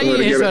Þetta var í lagi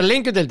hins vegar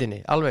lengjudeildinni,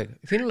 alveg,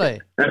 fínulegi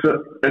Ertu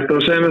það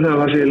að segja mér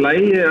það sé í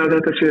lagi að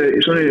þetta sé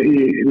svona í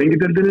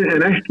lengjudeildinni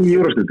en ekki í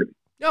júrastöldinni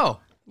Já,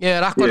 ég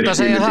er akkurat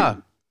að segja það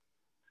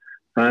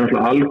Það er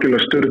náttúrulega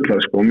algjörlega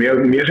störtlað sko. Mér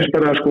finnst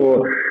bara sko,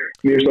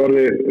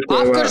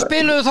 Af hverju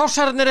spiluðu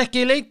Þórsararnir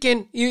ekki í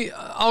leikinn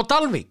á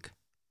Dalvík?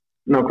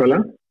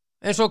 Nákvæmlega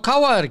eins og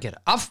Káa er að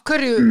gera Af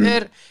hverju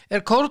er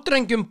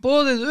Kórdrengjum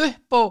boðið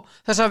upp á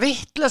þessa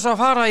vitleysu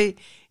að fara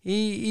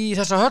í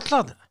þessa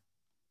höllana?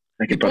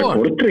 ekki bara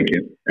Kortryggi,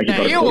 ekki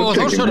bara og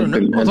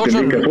Þórshörunum.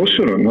 Líka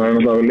Þórshörunum, það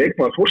náttúrulega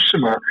leikmaður Þórs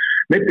sem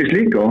meiddist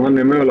líka og hann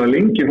mögulega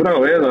lengi frá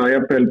eða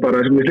jafnvel bara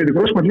sem sliti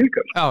krossmann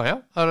líka. Já,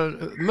 það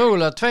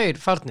mögulega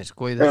 2 farnir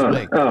sko í þessu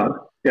leik.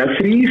 Já,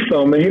 3 þá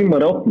með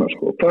Hilmar Árna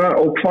sko.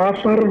 Hvað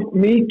þarf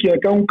mikið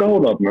að ganga á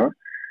þarna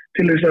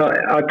til þess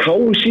að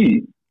KSÍ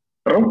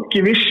rangi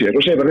vissir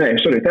og segja bara nei,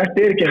 sorry, þetta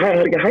er ekki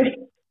hægt.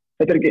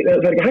 Það er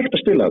ekki hægt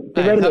að spila.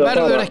 Það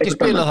verður ekki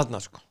spila þarna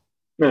sko.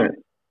 Nei.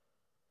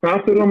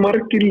 Það þurfa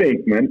margir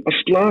leikmenn að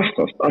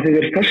slasast að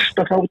þeir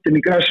festa fátinn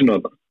í grasinu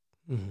að það.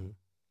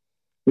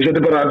 Þetta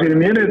er bara, fyrir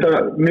mér þetta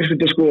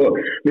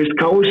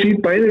KSÍ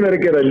bæði verið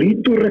að gera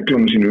lítúr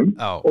reglunum sínum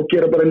og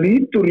gera bara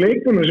lítúr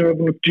leikmennum sem er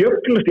búin að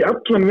djöflast í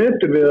allan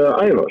vetur við að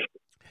æfa.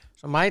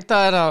 Svo mæta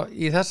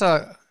í þessa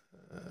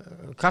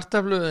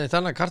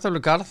þannig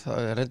kartöflugarð,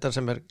 reyndar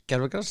sem er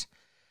gervigras,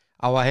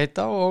 á að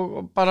heita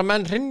og bara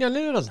menn hrynja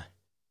niður að það.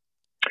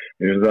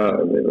 Ég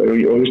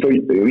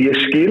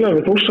skila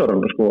við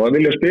Þórsarann sko, að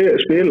vilja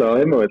spila að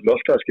heimavelli og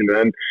allt það skilur,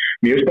 en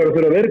mér finnst bara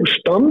fyrir að vera eitthvað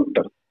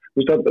standard.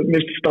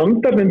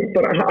 Standardin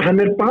hann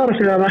er bara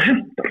þegar það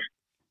hentar.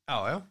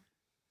 Já.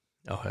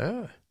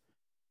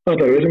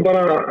 Það við sem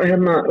bara við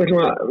erum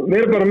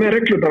bara með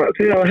reglur bara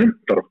þegar það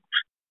hentar okkur.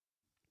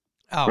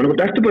 Þannig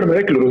að ertu bara með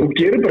reglur og þú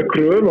gerir bara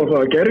kröfu á það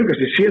að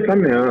gerðugast sé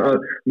þannig að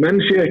menn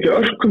sé ekki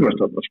örkumast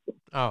þarna sko.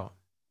 Já.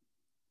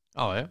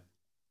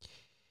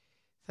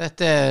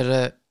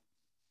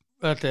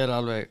 Þetta er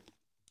alveg,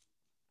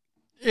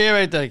 ég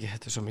veit ekki,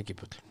 þetta er svo mikið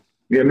bull.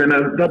 Ég meina,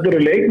 það eru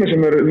leikmenn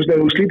sem ef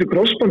þú slítur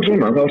krossband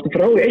svona, þá ertu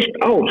frá því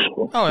 1 ár,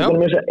 sko. Já. Það er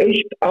með þess að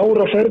 1 ár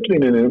á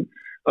ferðlíninu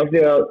af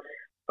því að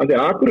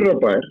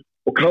Akureyrarbær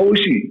og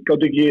KSÍ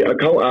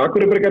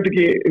Akureyrarbær gátu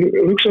ekki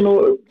hugsa nú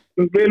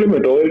vel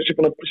þetta og er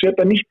búin að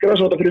setja nýtt gras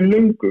á þetta fyrir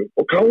löngu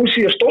og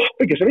KSÍ að stoppa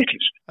ekki þessa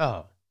vitleysu. Já.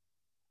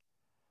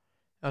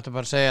 Ég ætla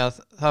bara að segja að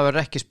það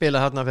verður ekki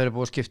spilað þarna fyrir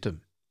búið skiptum.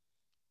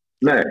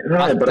 Nei,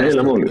 það er bara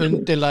heila málið.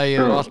 Undirlagi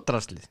og allt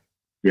draslið.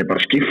 Ég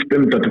bara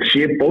skiptum þetta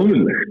sé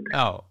boðlegt.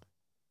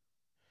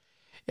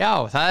 Já,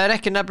 það er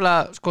ekki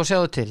nefnilega, sko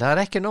sjáðu til, það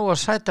er ekki nóg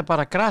að sæta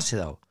bara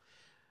grasið á.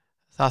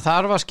 Það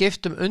þarf að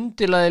skipta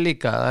undirlagi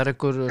líka, það er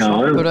einhver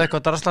svampur eða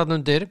eitthvað draslan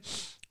undir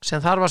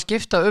sem þarf að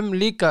skipta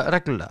líka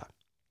reglulega.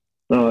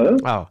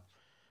 Já.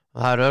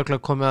 Það er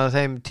örugglega komið að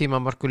þeim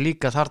tímamarku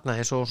líka þarna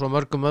eins og svo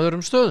mörgum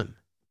öðrum stöðum.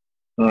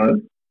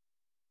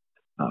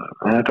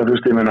 Þetta,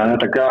 ég meina,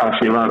 þetta gas,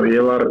 ég var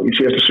í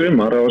síðasta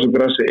sumar á þessu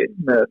grasi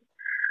með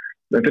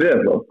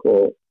þriðaflokk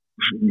og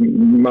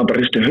maður bara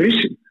hristi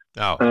hausinn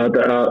að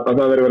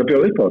það verið að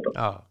bjóða upp á þetta.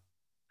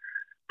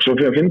 Svo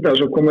fyrir að finna að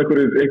svo kom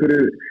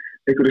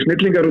einhverju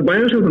snillingar úr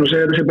bæjarstjórnum og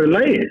segja að þetta sé bara í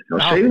lagi.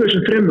 Það segðu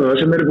þessum fremmuða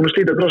sem eru búin að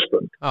slíta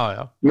krossbönd.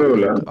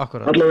 Mögulega.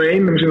 Allavega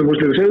einum sem er búin að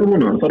slíta, segðu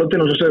húnna, fara til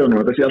hans að segja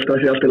húnna, þetta sé alltaf í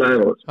lagi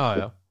á þessu.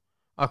 Já,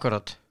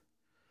 akkurat.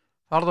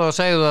 Farðu að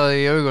segja það í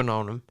augun á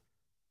honum.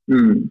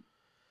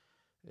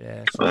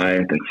 Þegar ég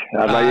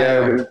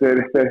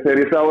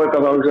sá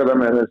þetta þá hugsaði það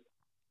með þess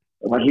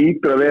það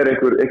hlýtur að vera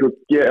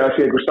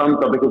einhver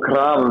standard, einhver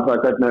kraf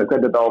það hvernig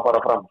þetta á að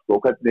fara fram sko,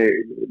 hvernig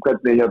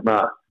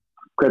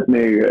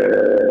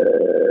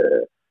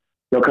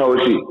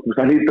KSÍ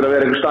það hlýtur að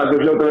vera einhver stað,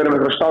 þau hljóta að vera með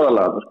einhver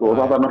staðalega sko, og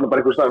það er náttúrulega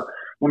bara einhver stað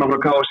núna frá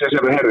KSÍ að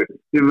segja herri,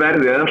 þið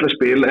verðið eða alltaf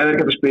spila eða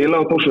ekki að spila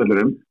á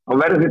Þórsvellinum þá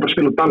verðið þið bara að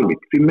spila á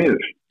Dalvík, því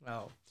miður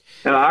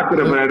eða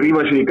Akureyrar að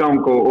rífa sig í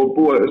gang og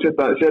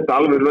setja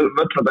alveg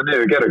völlanda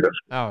niður gerðugar.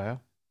 Já.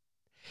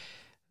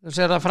 Þú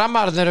segir að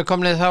Framararnir eru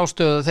komnið þá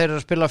stöðu þeir eru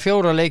að spila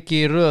 4 leiki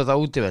í röð á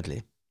útivelli.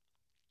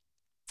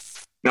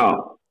 Já.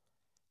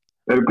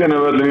 Hvenær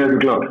er völlin ekki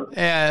klár?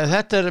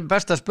 Þetta er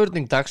besta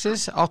spurning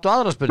dagsins. Áttu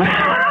aðra spurning?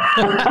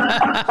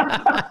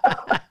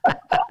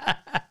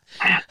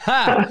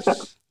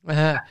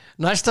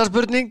 Næsta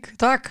spurning,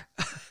 takk.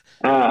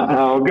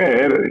 Ok,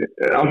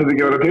 átti þetta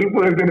ekki að vera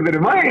tilbúið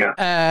fyrir mæja?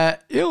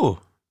 Jú,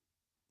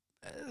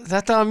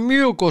 þetta var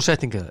mjög góð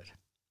setning þér.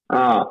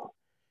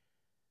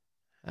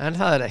 En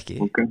það er ekki.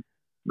 Ok,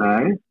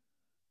 nei.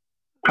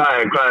 Hvað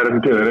er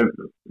þetta til? Er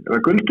það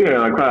guldi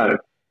eða hvað er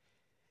þetta?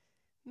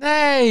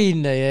 Nei,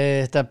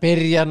 þetta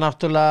byrjar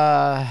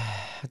náttúrulega,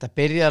 þetta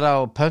byrjar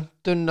á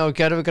pöntun á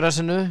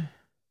gervigrasinu.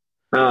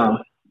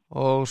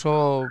 Og svo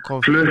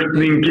kom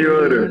flutningi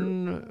og öðru.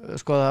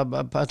 Sko,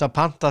 þetta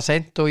panta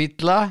seint og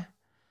illa.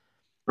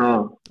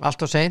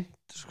 Allt og seint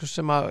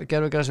sem að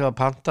gervigrasi var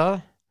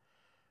pantað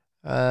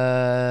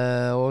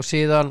og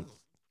síðan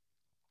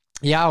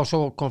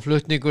svo kom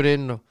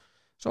flutningurinn og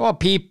svo var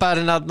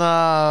píparinn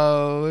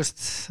náðu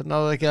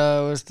ekki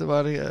að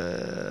var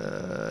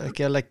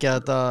ekki að leggja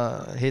þetta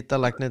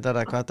hitalagnitar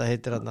eða hvað þetta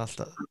heitir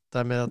alltaf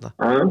dæmið þarna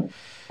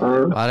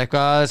var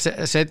eitthvað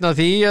seinna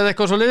því eða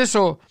eitthvað svoleiðis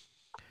og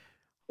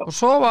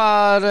svo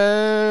var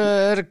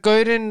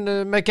gaurinn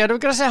með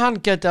gervigrasi,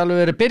 hann geti alveg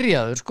verið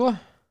byrjaður sko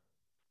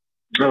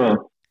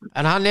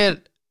en hann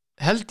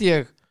held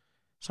ég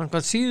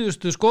samkvæmt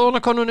síðustu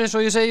skoðanakönnun eins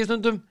og ég segi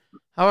stundum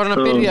það var hann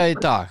að byrja í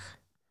dag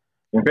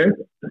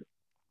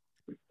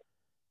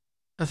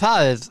en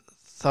það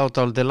þá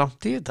dálítið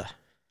langt í þetta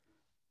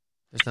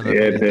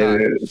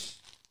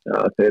Já,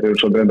 þeir eru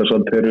svo brenda svo,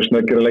 þeir eru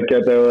snöggir að leggja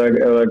þetta ef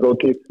það er góð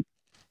típ.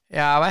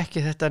 Já, ekki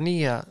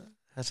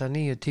þessa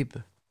nýju típu.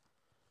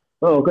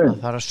 Ok.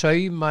 Það þarf að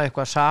sauma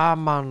eitthvað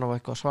saman og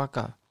eitthvað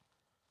svaka.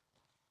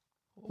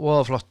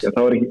 Og flott. Já,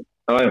 það var ekki,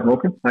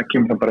 ok, það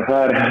kemur það bara,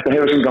 þetta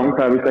hefur sem gang,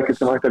 það er vist ekki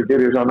sem hægt að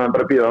gera í þessu annað en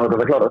bara bíða á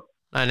þetta að klára.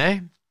 Nei.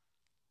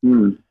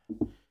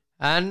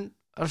 En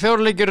það er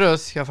 4 leikir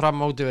röð hjá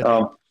Fram úti við. Já,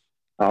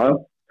 það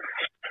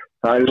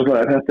er svo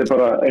það, þetta er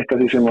bara eitt af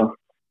því sem að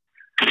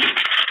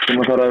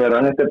þarf að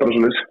vera, þetta er bara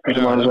svo lýs, eins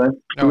og maður sagði,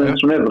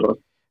 svona er þetta bara.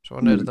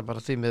 Svona er þetta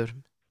bara því miður.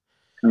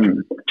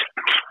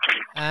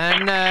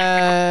 En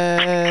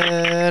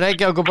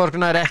Reykjavíkurborg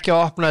er ekki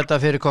að opna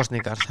þetta fyrir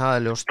kosningar, það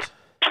er ljóst.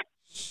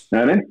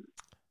 Nei.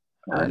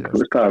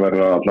 Það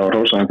verður allavega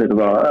rósaðan fyrir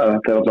það,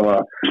 þetta er allavega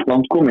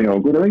langt komið hjá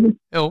okkur, eða ekki?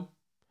 Jú,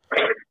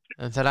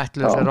 en þeir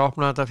ætluðu sér að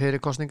opna þetta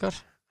fyrir kosningar,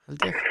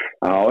 held ég.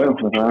 Já,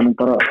 það er nú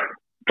bara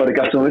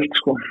ekki allt sem vilt,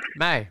 sko.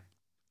 Nei,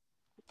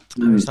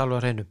 það er vist alveg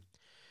að hreinu.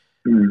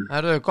 Það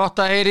eru gott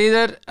að heyra í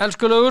þér,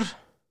 elskulegur.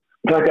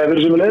 Takk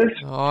fyrir sömuleiðis.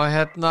 Og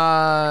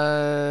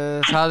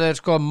það er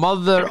sko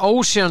Mother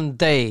Ocean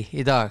Day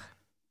í dag.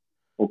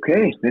 Ok,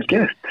 vel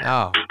gert.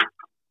 Já.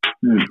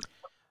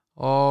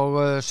 Og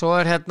svo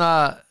er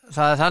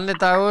það er þannig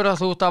dagur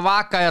að þú ert að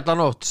vaka í alla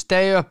nótt.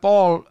 Stay up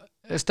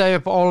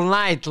all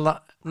night.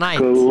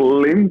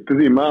 Glimtu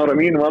því, maður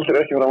að mínum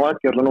aldrei ekki að vera að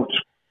vaka í alla nótt.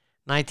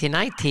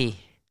 Nighty.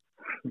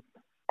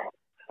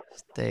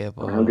 Stay up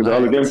all night. Það getur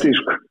alveg glemt því,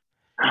 sko.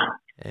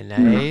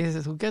 Nei,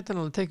 þú getur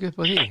náttúrulega tekið upp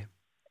á því.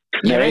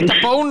 Ég veit að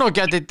Bono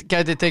gæti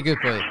tekið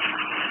upp á því.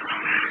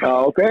 Já,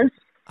 ok.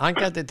 Hann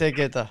gæti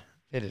tekið þetta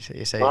fyrir sig,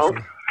 ég segi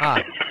svona.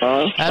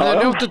 Það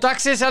njóttu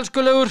dagsins,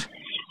 elskulegur.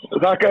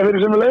 Takk fyrir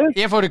sömuleiðis.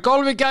 Ég fór í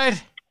golf í gær.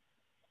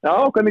 Já,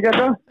 hvernig gekk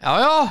það?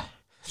 Já.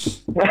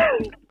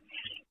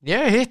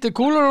 Ég hitti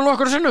kúlur á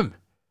nokkur sinnum.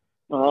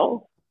 Já,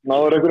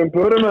 náður einhverjum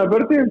pörum eða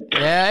börnum?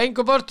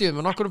 Engu börnum,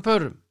 með nokkurum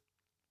pörum.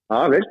 Já,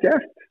 vel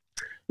gert.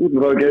 Þú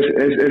er ekki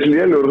eins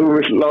lélegur og þú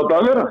vill láta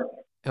að vera.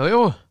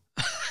 Jú.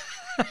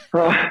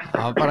 Það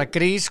var bara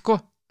grís, sko,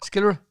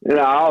 skilur?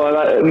 Já,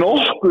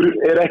 nokkur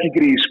er ekki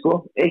grís, sko.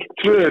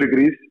 1-2 er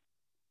grís.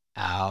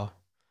 Já,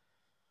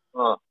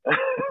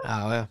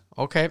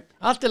 ok.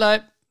 Allt í lagi.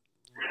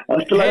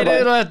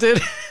 Heyriður og eftir.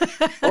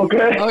 Ok,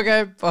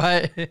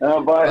 bye. Já,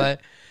 bye.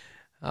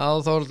 Á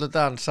Þórhallur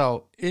Dan sá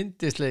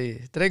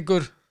yndislegi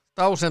drengur,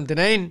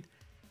 dásemdin ein,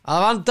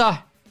 að vanda.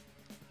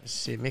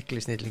 Þessi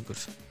mikli snillingur.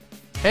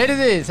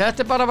 Heyriði,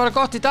 þetta er bara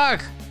gott í dag.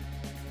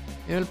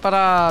 Ég vil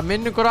bara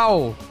minna ykkur á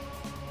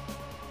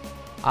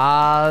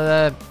að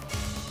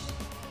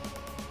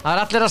það er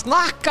allir að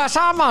snakka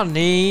saman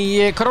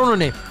í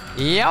Krónunni.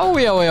 Já,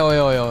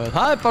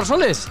 það er bara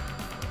svoleiðis.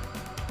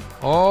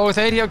 Og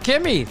þeir hjá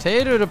Kemi,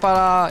 þeir eru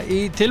bara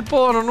í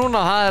tilboðunum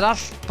núna. Það er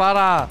allt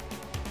bara,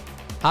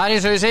 það er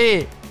eins og ég segi,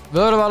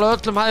 vöruval á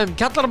öllum hæðum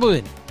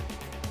kjallarabúðin.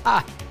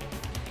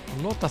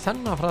 Nota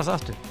þennan frasa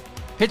aftur.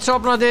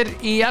 Pizzaofnarnir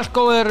í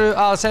Elko eru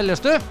að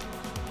seljast upp.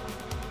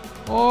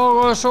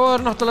 Og svo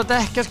er náttúrulega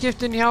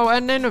dekkaskiptin hjá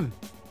N1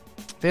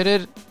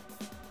 fyrir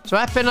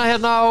sveppina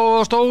á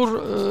stór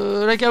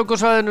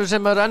Reykjavíkursvæðinu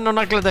sem er enn á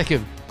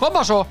nagladekkjum.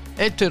 Koma svo,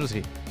 1, 2 og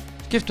 3.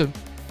 Skiptum.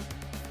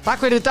 Takk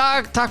fyrir í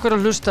dag, takk fyrir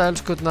að hlusta,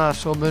 elskurnar,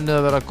 og munið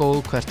að vera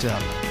góð hvert við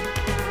annað.